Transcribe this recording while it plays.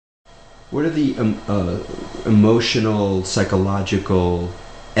What are the emotional, psychological,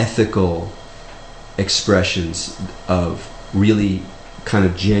 ethical expressions of really kind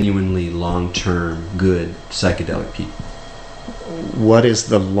of genuinely long-term good psychedelic people? What is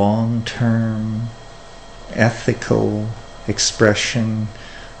the long-term ethical expression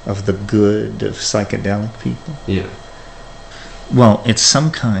of the good of psychedelic people? Yeah. Well, it's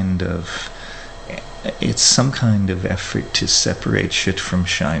some kind of effort to separate shit from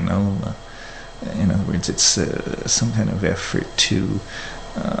shinola. In other words, it's some kind of effort to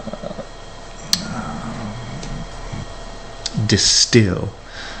distill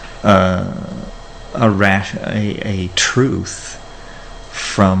a truth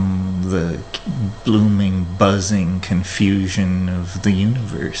from the blooming, buzzing confusion of the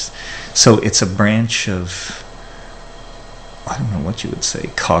universe. So it's a branch of, I don't know what you would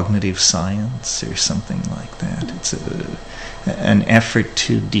say, cognitive science or something like that. It's an effort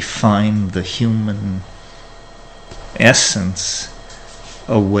to define the human essence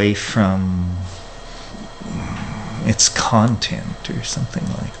away from its content or something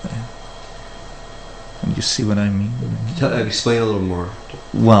like that. And you see what I mean? Explain a little more.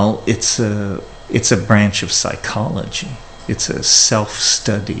 Well, it's a branch of psychology. It's a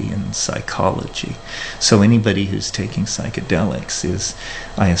self-study in psychology. So anybody who's taking psychedelics is,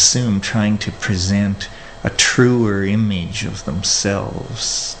 I assume, trying to present a truer image of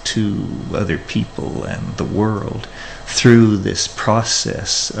themselves to other people and the world through this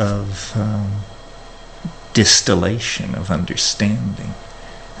process of distillation of understanding.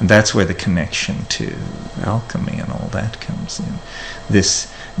 And that's where the connection to alchemy and all that comes in. This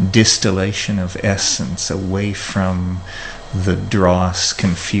distillation of essence away from the dross,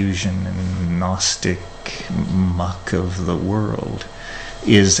 confusion, and Gnostic muck of the world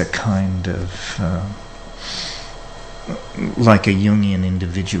is a kind of like a Jungian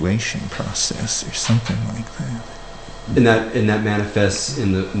individuation process or something like that. And that manifests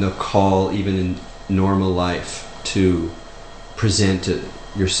in the call, even in normal life, to present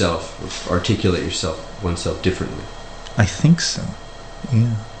yourself, articulate oneself differently. I think so,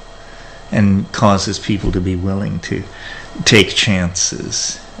 yeah. And causes people to be willing to take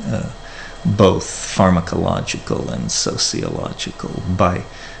chances, both pharmacological and sociological, by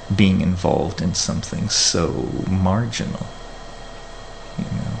being involved in something so marginal, you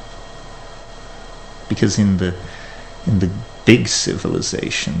know. Because in the big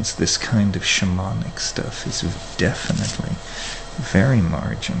civilizations, this kind of shamanic stuff is definitely very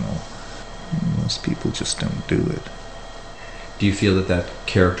marginal. Most people just don't do it. Do you feel that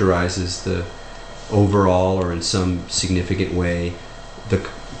characterizes the overall, or in some significant way, the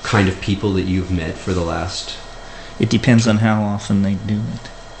kind of people that you've met for the last... It depends on how often they do it.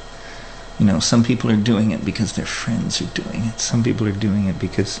 You know, some people are doing it because their friends are doing it. Some people are doing it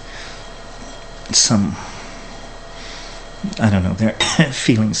because they're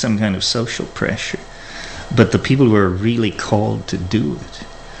feeling some kind of social pressure. But the people who are really called to do it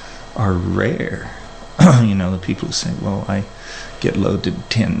are rare. You know, the people who say, well, I get loaded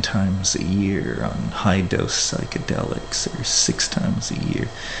 10 times a year on high-dose psychedelics, or 6 times a year.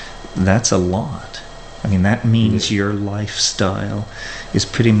 That's a lot. I mean, that means your lifestyle is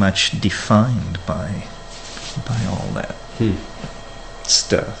pretty much defined by all that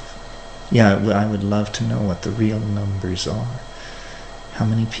stuff. Yeah, I would love to know what the real numbers are. How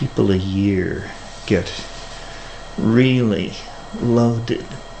many people a year get really loaded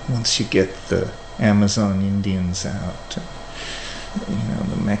once you get the Amazon Indians out, you know,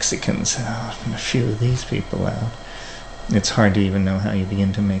 the Mexicans out, and a few of these people out. It's hard to even know how you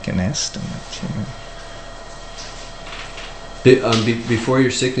begin to make an estimate, you know. Before your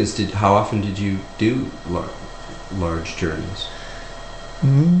sickness, how often did you do large journeys?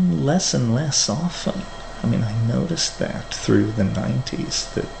 Less and less often. I mean, I noticed that through the 90s,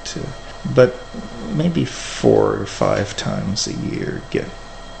 but maybe 4 or 5 times a year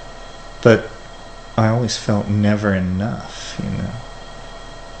but I always felt never enough, you know.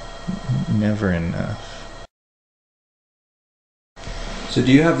 Never enough. So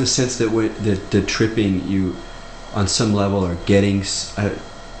do you have the sense that the tripping, you on some level are getting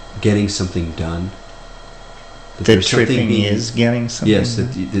something done? The tripping is getting something done? Yes,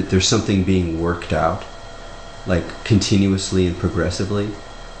 done? that there's something being worked out, like continuously and progressively?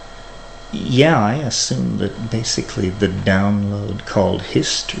 Yeah, I assume that basically the download called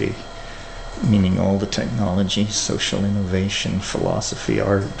history, meaning all the technology, social innovation, philosophy,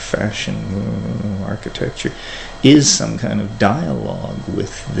 art, fashion, architecture, is some kind of dialogue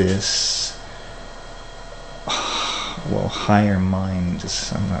with this, well, higher mind.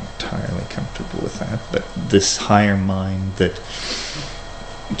 I'm not entirely comfortable with that, but this higher mind that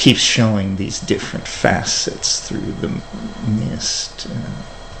keeps showing these different facets through the mist.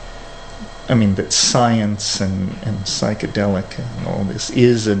 I mean, that science and psychedelic and all this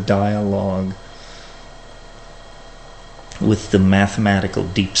is a dialogue with the mathematical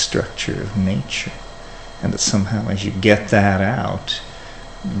deep structure of nature, and that somehow as you get that out,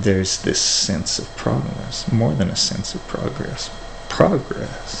 there's this sense of progress, more than a sense of progress.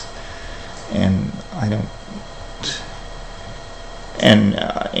 And I don't, and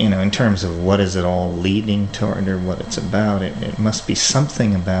in terms of what is it all leading toward or what it's about, it must be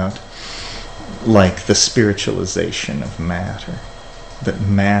something about like the spiritualization of matter, that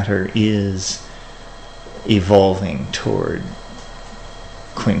matter is evolving toward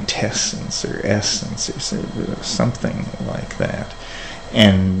quintessence or essence or something like that.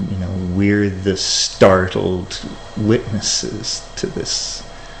 And we're the startled witnesses to this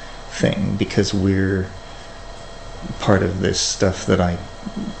thing because we're part of this stuff that I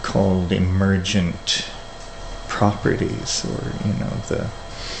called emergent properties, or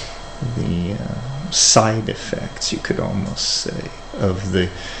the side effects, you could almost say, of the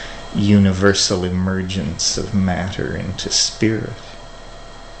universal emergence of matter into spirit.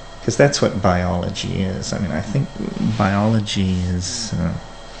 Because that's what biology is. I mean, I think biology is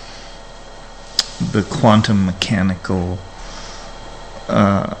the quantum mechanical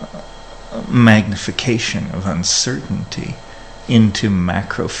magnification of uncertainty into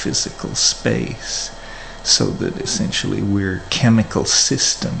macrophysical space, so that essentially we're chemical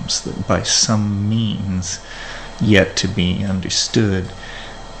systems that by some means yet to be understood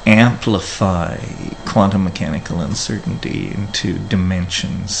amplify quantum mechanical uncertainty into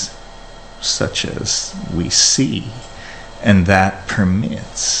dimensions such as we see, and that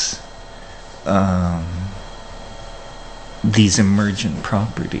permits these emergent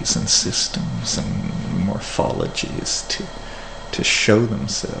properties and systems and morphologies to show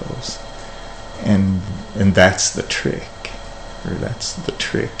themselves, and that's the trick, or that's the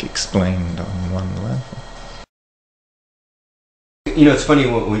trick explained on one level. It's funny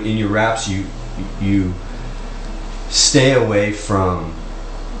when in your raps you stay away from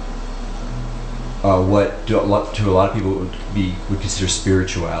what to a lot of people would consider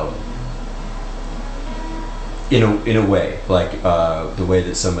spirituality. In a way, like the way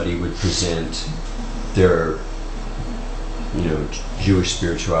that somebody would present their Jewish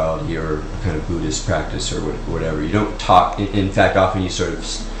spirituality or a kind of Buddhist practice or whatever. You don't talk. In fact, often you sort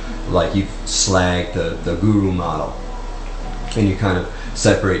of like you slag the guru model, and you kind of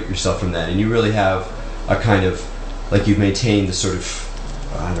separate yourself from that, and you really have a kind of like you've maintained the sort of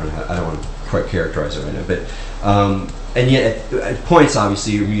I don't want to quite characterize it right now, but and yet at points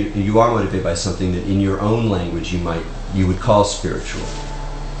obviously you are motivated by something that in your own language you would call spiritual.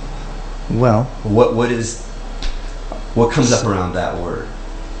 Well, what comes up around that word?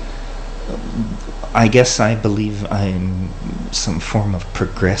 I guess I believe I'm some form of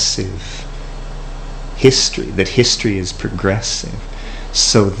progressive history, that history is progressive.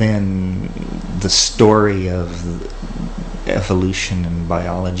 So then the story of evolution and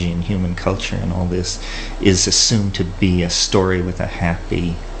biology and human culture and all this is assumed to be a story with a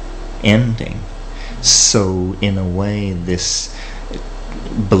happy ending. So in a way, this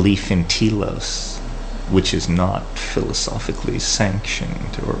belief in telos, which is not philosophically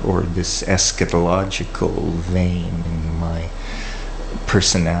sanctioned, or this eschatological vein in my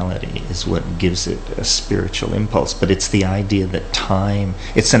personality, is what gives it a spiritual impulse. But it's the idea that time,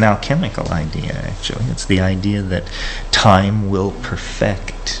 it's an alchemical idea actually, it's the idea that time will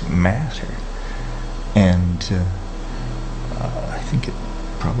perfect matter, and I think it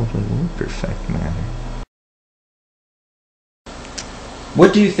probably will perfect matter.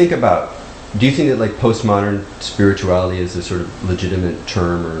 What do you think about, do you think that like postmodern spirituality is a sort of legitimate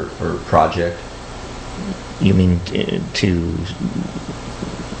term or project? You mean to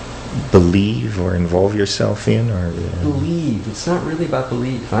believe or involve yourself in, or believe? It's not really about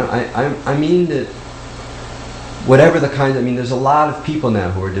belief. I mean that whatever the kind. I mean, there's a lot of people now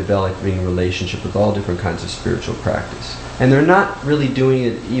who are developing a relationship with all different kinds of spiritual practice, and they're not really doing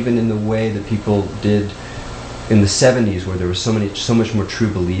it even in the way that people did in the 70s, where there was so much more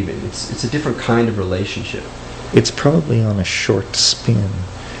true believing. It's a different kind of relationship. It's probably on a short spin,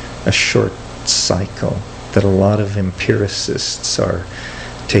 a short cycle, that a lot of empiricists are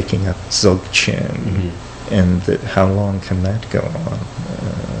taking up Dzogchen, and that how long can that go on?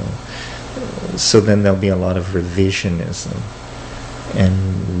 So then there'll be a lot of revisionism and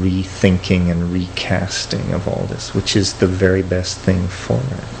rethinking and recasting of all this, which is the very best thing for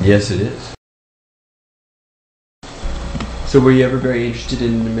it. Yes, it is. So were you ever very interested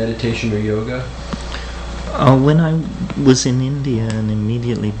in meditation or yoga? When I was in India, and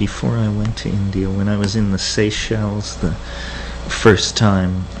immediately before I went to India, when I was in the Seychelles the first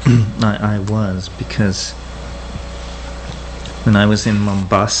time, I was, because when I was in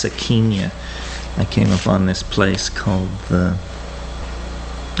Mombasa, Kenya, I came upon this place called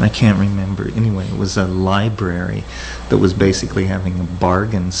I can't remember. Anyway, it was a library that was basically having a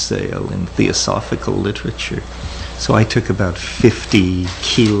bargain sale in theosophical literature. So I took about 50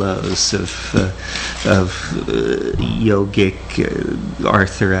 kilos of yogic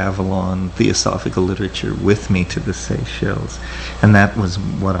Arthur Avalon theosophical literature with me to the Seychelles. And that was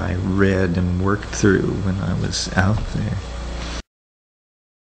what I read and worked through when I was out there.